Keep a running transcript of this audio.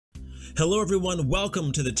Hello everyone,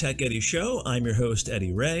 welcome to the Tech Eddy Show. I'm your host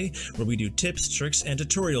Eddie Ray, where we do tips, tricks, and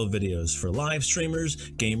tutorial videos for live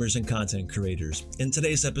streamers, gamers, and content creators. In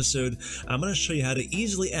today's episode, I'm going to show you how to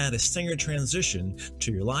easily add a stinger transition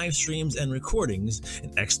to your live streams and recordings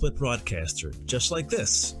in XSplit Broadcaster, just like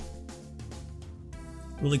this.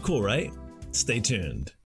 Really cool, right? Stay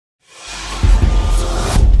tuned.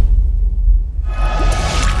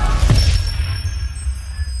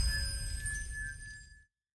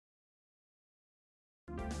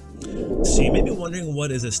 So you may be wondering,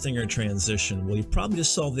 what is a stinger transition? Well, you've probably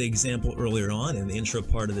just saw the example earlier on in the intro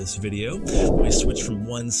part of this video, where we switch from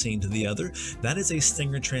one scene to the other. That is a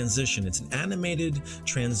stinger transition. It's an animated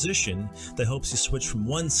transition that helps you switch from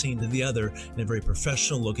one scene to the other in a very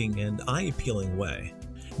professional looking and eye-appealing way.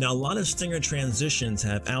 Now, a lot of stinger transitions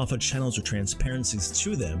have alpha channels or transparencies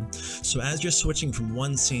to them, so as you're switching from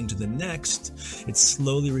one scene to the next, it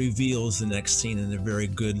slowly reveals the next scene in a very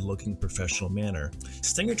good looking professional manner.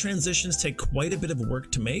 Stinger transitions take quite a bit of work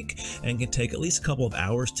to make and can take at least a couple of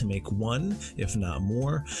hours to make one, if not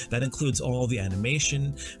more. That includes all the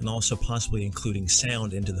animation and also possibly including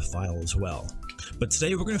sound into the file as well. But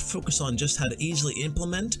today we're going to focus on just how to easily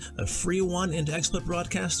implement a free one into XSplit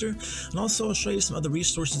Broadcaster, and also I'll show you some other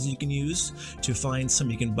resources you can use to find some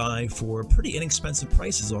you can buy for pretty inexpensive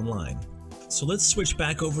prices online. So let's switch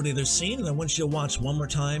back over to the other scene, and I want you to watch one more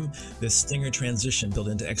time this stinger transition built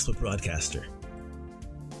into XSplit Broadcaster.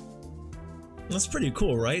 That's pretty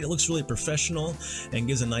cool, right? It looks really professional and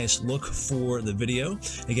gives a nice look for the video.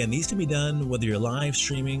 Again, these can be done whether you're live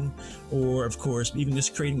streaming or, of course, even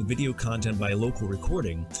just creating video content by local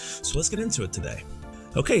recording. So let's get into it today.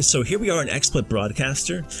 Okay, so here we are in XSplit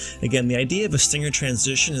Broadcaster. Again, the idea of a stinger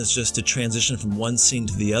transition is just to transition from one scene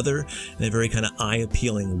to the other in a very kind of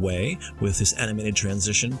eye-appealing way with this animated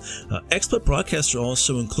transition. XSplit Broadcaster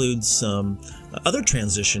also includes some other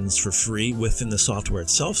transitions for free within the software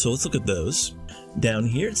itself, so let's look at those. Down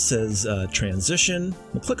here it says transition.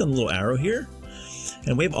 We'll click on the little arrow here.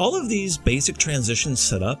 And we have all of these basic transitions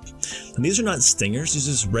set up. And these are not stingers, these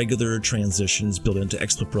are just regular transitions built into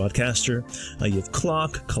XSplit Broadcaster. You have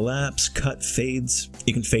clock, collapse, cut, fades.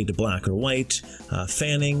 You can fade to black or white,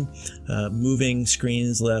 fanning, moving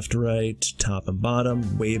screens left, right, top and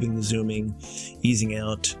bottom, waving, zooming, easing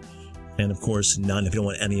out, and of course none if you don't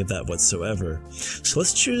want any of that whatsoever. So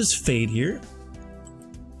let's choose fade here.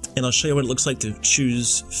 And I'll show you what it looks like to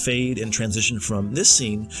choose fade and transition from this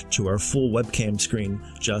scene to our full webcam screen,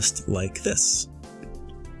 just like this.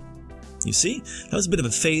 You see, that was a bit of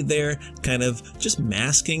a fade there, kind of just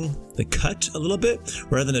masking the cut a little bit.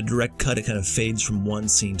 Rather than a direct cut, it kind of fades from one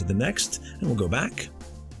scene to the next. And we'll go back.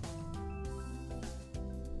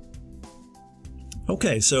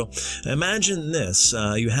 Okay, so imagine this.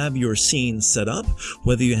 You have your scene set up,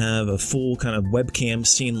 whether you have a full kind of webcam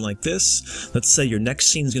scene like this. Let's say your next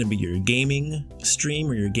scene is going to be your gaming stream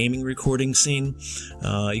or your gaming recording scene.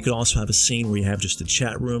 You could also have a scene where you have just a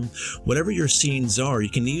chat room. Whatever your scenes are, you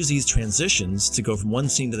can use these transitions to go from one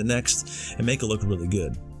scene to the next and make it look really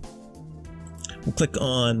good. We'll click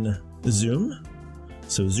on Zoom.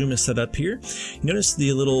 So Zoom is set up here. You notice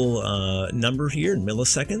the little number here in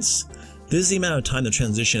milliseconds. This is the amount of time the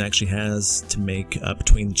transition actually has to make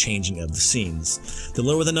between changing of the scenes. The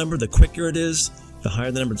lower the number, the quicker it is. The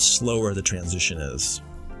higher the number, the slower the transition is.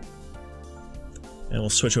 And we'll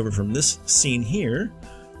switch over from this scene here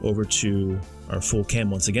over to our full cam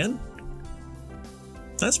once again.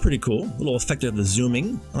 That's pretty cool. A little effect of the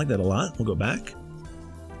zooming. I like that a lot. We'll go back.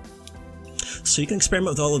 So you can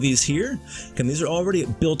experiment with all of these here. Again, these are already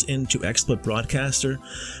built into XSplit Broadcaster.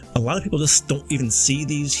 A lot of people just don't even see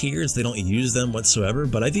these here, as they don't use them whatsoever,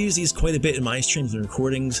 but I've used these quite a bit in my streams and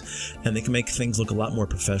recordings, and they can make things look a lot more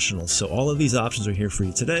professional. So all of these options are here for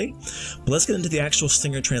you today. But let's get into the actual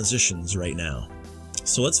stinger transitions right now.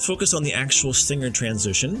 So let's focus on the actual stinger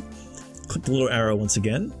transition. Click the little arrow once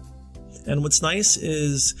again. And what's nice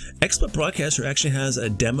is XSplit Broadcaster actually has a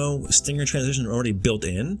demo stinger transition already built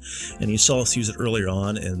in, and you saw us use it earlier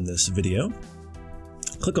on in this video.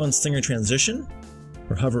 Click on stinger transition,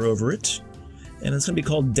 or hover over it, and it's going to be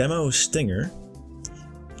called Demo Stinger.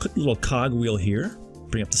 Click the little cog wheel here,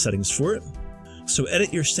 bring up the settings for it. So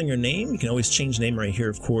edit your stinger name. You can always change name right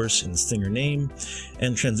here, of course, in stinger name.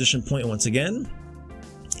 And transition point once again,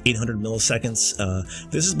 800 milliseconds.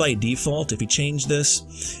 This is by default. If you change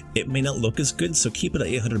this, it may not look as good, so keep it at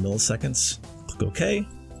 800 milliseconds. Click OK.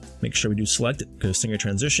 Make sure we do select it, go to stinger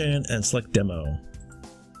transition, and select demo.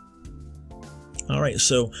 Alright,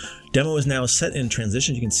 so demo is now set in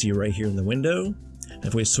transition. You can see right here in the window. And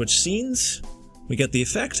if we switch scenes, we get the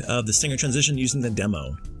effect of the stinger transition using the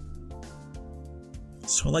demo.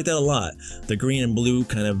 So I like that a lot. The green and blue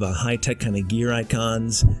kind of high-tech kind of gear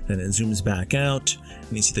icons, and it zooms back out,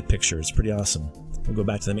 and you see the picture. It's pretty awesome. We'll go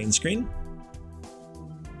back to the main screen.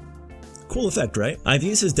 Cool effect, right? I've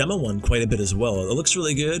used his demo one quite a bit as well. It looks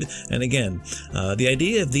really good, and again, the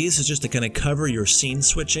idea of these is just to kind of cover your scene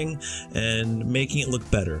switching and making it look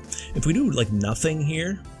better. If we do like nothing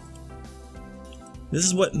here, this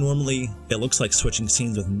is what normally it looks like switching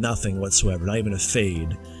scenes with nothing whatsoever, not even a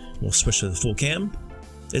fade. We'll switch to the full cam.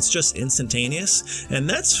 It's just instantaneous, and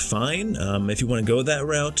that's fine if you want to go that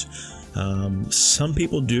route. Some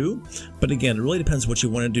people do, but again, it really depends what you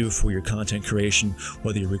want to do for your content creation,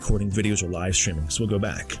 whether you're recording videos or live streaming. So we'll go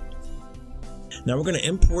back. Now we're going to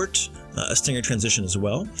import a Stinger transition as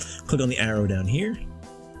well. Click on the arrow down here,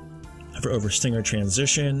 hover over Stinger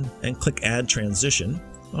transition, and click Add Transition.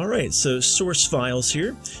 Alright, so source files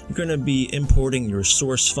here. You're going to be importing your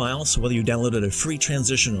source file, so whether you downloaded a free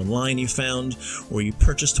transition online you found, or you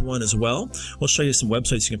purchased one as well. We'll show you some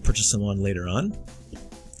websites you can purchase them on later on.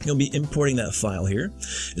 You'll be importing that file here.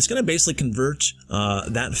 It's going to basically convert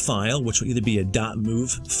that file, which will either be a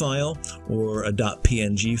 .mov file or a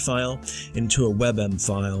 .png file, into a WebM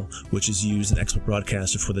file, which is used in XSplit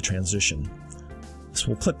Broadcaster for the transition. So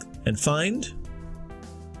we'll click and find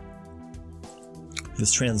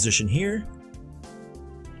this transition here.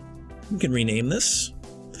 We can rename this.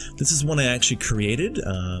 This is one I actually created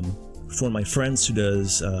for one of my friends who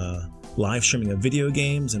does live streaming of video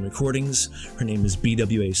games and recordings. Her name is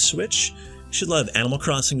BWA Switch. She does a lot of Animal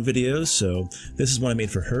Crossing videos, so this is one I made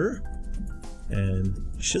for her. And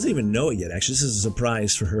she doesn't even know it yet, actually. This is a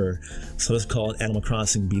surprise for her. So let's call it Animal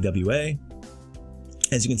Crossing BWA.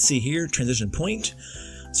 As you can see here, transition point.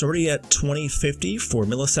 It's already at 2050 for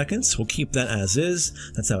milliseconds. We'll keep that as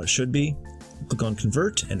is. That's how it should be. Click on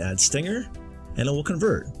Convert and add Stinger, and it will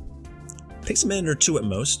convert. Takes a minute or two at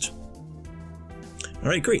most.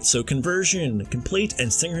 Alright, great. So conversion complete,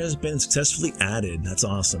 and Stinger has been successfully added. That's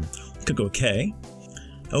awesome. Click OK.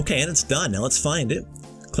 Okay, and it's done. Now let's find it.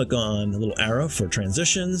 Click on the little arrow for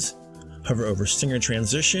transitions. Hover over Stinger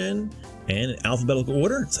transition, and in alphabetical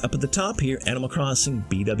order, it's up at the top here, Animal Crossing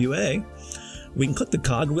BWA. We can click the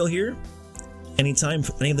cogwheel here anytime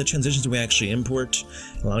for any of the transitions we actually import,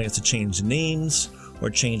 allowing us to change the names or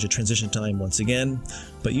change the transition time once again.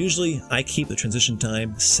 But usually I keep the transition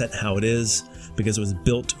time set how it is because it was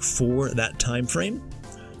built for that time frame.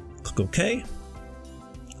 Click OK.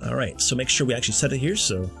 Alright, so make sure we actually set it here.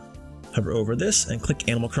 So hover over this and click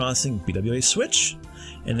Animal Crossing BWA Switch.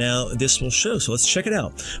 And now this will show. So let's check it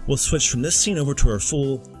out. We'll switch from this scene over to our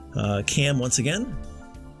full cam once again.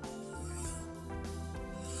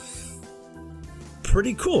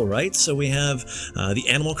 Pretty cool, right? So we have the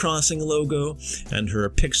Animal Crossing logo and her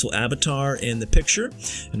pixel avatar in the picture,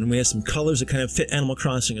 and we have some colors that kind of fit Animal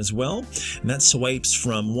Crossing as well, and that swipes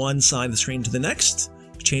from one side of the screen to the next,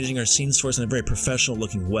 changing our scene source in a very professional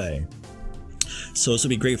looking way. So this will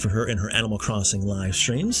be great for her in her Animal Crossing live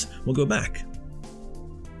streams. We'll go back.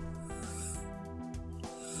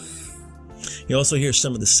 You also hear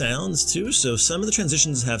some of the sounds too, so some of the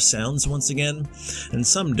transitions have sounds once again, and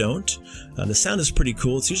some don't. The sound is pretty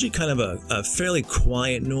cool. It's usually kind of a fairly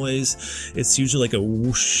quiet noise. It's usually like a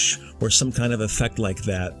whoosh or some kind of effect like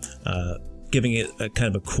that, giving it a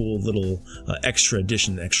kind of a cool little extra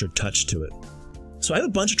addition, extra touch to it. So I have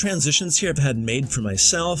a bunch of transitions here I've had made for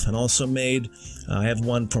myself and also made. I have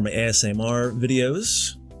one for my ASMR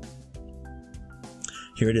videos.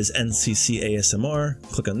 Here it is, NCC ASMR.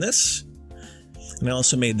 Click on this. And I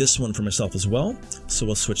also made this one for myself as well. So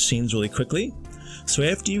we'll switch scenes really quickly. So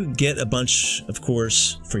after you get a bunch, of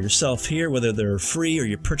course, for yourself here, whether they're free or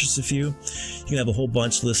you purchase a few, you can have a whole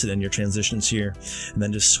bunch listed in your transitions here, and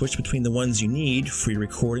then just switch between the ones you need for your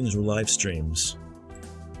recordings or live streams.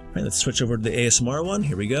 All right, let's switch over to the ASMR one.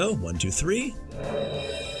 Here we go. 1, 2, 3.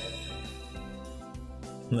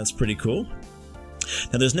 And that's pretty cool.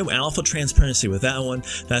 Now there's no alpha transparency with that one.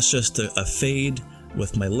 That's just a fade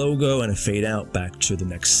with my logo and a fade out back to the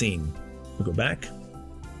next scene. We'll go back.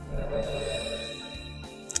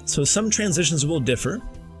 So some transitions will differ.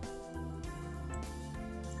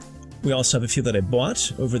 We also have a few that I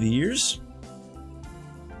bought over the years.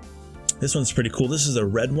 This one's pretty cool. This is a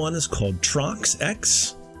red one. It's called Trox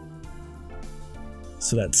X.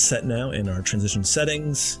 So that's set now in our transition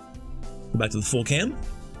settings. Go back to the full cam.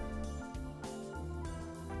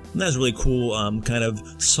 And that's a really cool kind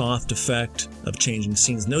of soft effect of changing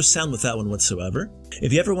scenes. No sound with that one whatsoever.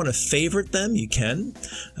 If you ever want to favorite them, you can.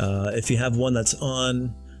 If you have one that's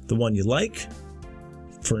on the one you like,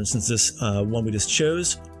 for instance this one we just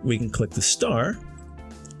chose, we can click the star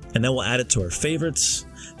and then we'll add it to our favorites.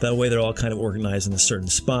 That way they're all kind of organized in a certain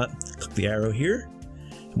spot. Click the arrow here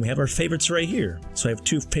And we have our favorites right here. So I have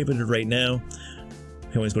 2 favorited right now. We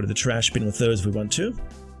can always go to the trash bin with those if we want to,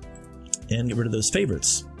 and get rid of those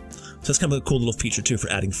favorites. So that's kind of a cool little feature too for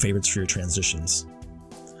adding favorites for your transitions.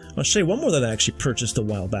 I'll show you one more that I actually purchased a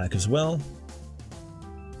while back as well.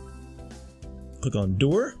 Click on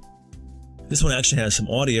Door. This one actually has some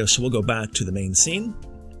audio, so we'll go back to the main scene.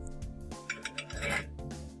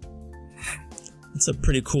 It's a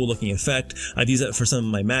pretty cool looking effect. I've used that for some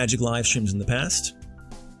of my Magic live streams in the past.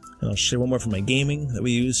 And I'll show you one more for my gaming that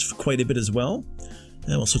we use for quite a bit as well.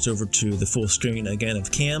 And we'll switch over to the full screen again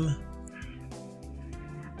of Cam.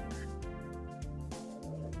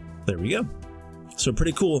 There we go. So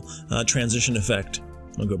pretty cool transition effect.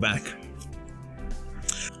 I'll go back.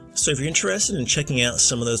 So if you're interested in checking out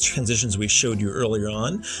some of those transitions we showed you earlier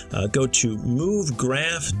on, go to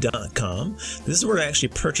movegraph.com. This is where I actually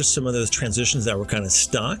purchased some of those transitions that were kind of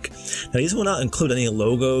stock. Now these will not include any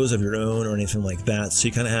logos of your own or anything like that, so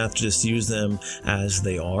you kind of have to just use them as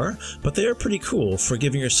they are. But they are pretty cool for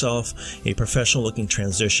giving yourself a professional looking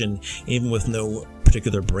transition, even with no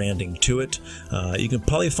particular branding to it. You can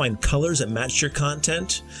probably find colors that match your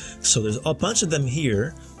content. So there's a bunch of them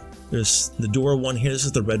here. There's the Door one here. This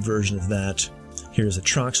is the red version of that. Here's a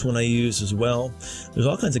Trox one I use as well. There's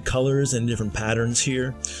all kinds of colors and different patterns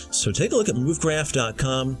here. So take a look at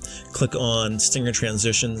movegraph.com. Click on Stinger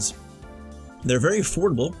Transitions. They're very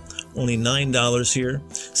affordable, only $9 here.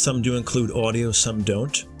 Some do include audio, some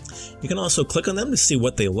don't. You can also click on them to see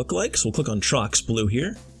what they look like. So we'll click on Trox Blue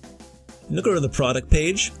here. And you'll go to the product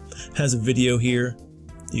page. It has a video here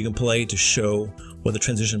you can play to show what the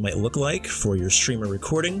transition might look like for your stream or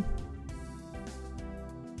recording.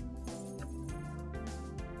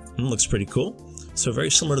 Looks pretty cool. So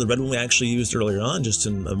very similar to the red one we actually used earlier on, just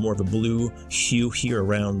in more of a blue hue here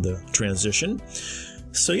around the transition.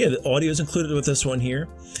 So yeah, the audio is included with this one here.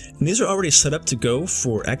 And these are already set up to go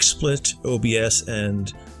for XSplit, OBS,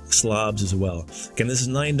 and Slobs as well. Again, this is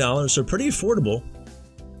 $9, so pretty affordable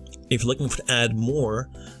if you're looking to add more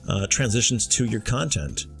transitions to your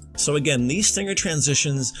content. So again, these Stinger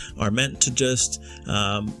transitions are meant to just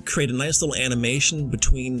create a nice little animation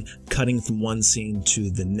between cutting from one scene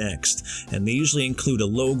to the next. And they usually include a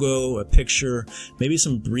logo, a picture, maybe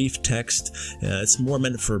some brief text. It's more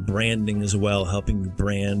meant for branding as well, helping you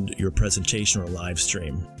brand your presentation or live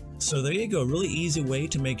stream. So there you go, really easy way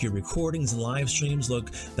to make your recordings and live streams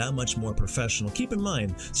look that much more professional. Keep in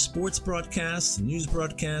mind, sports broadcasts, news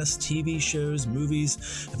broadcasts, TV shows,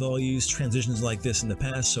 movies have all used transitions like this in the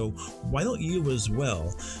past, so why don't you as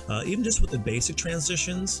well? Even just with the basic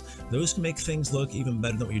transitions, those can make things look even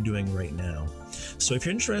better than what you're doing right now. So if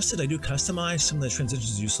you're interested, I do customize some of the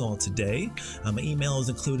transitions you saw today. My email is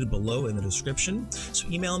included below in the description, so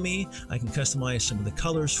email me. I can customize some of the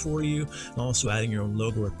colors for you, and also adding your own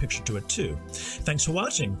logo or picture to it too. Thanks for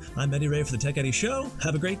watching. I'm Eddie Ray for the Tech Eddie Show.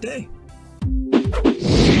 Have a great day.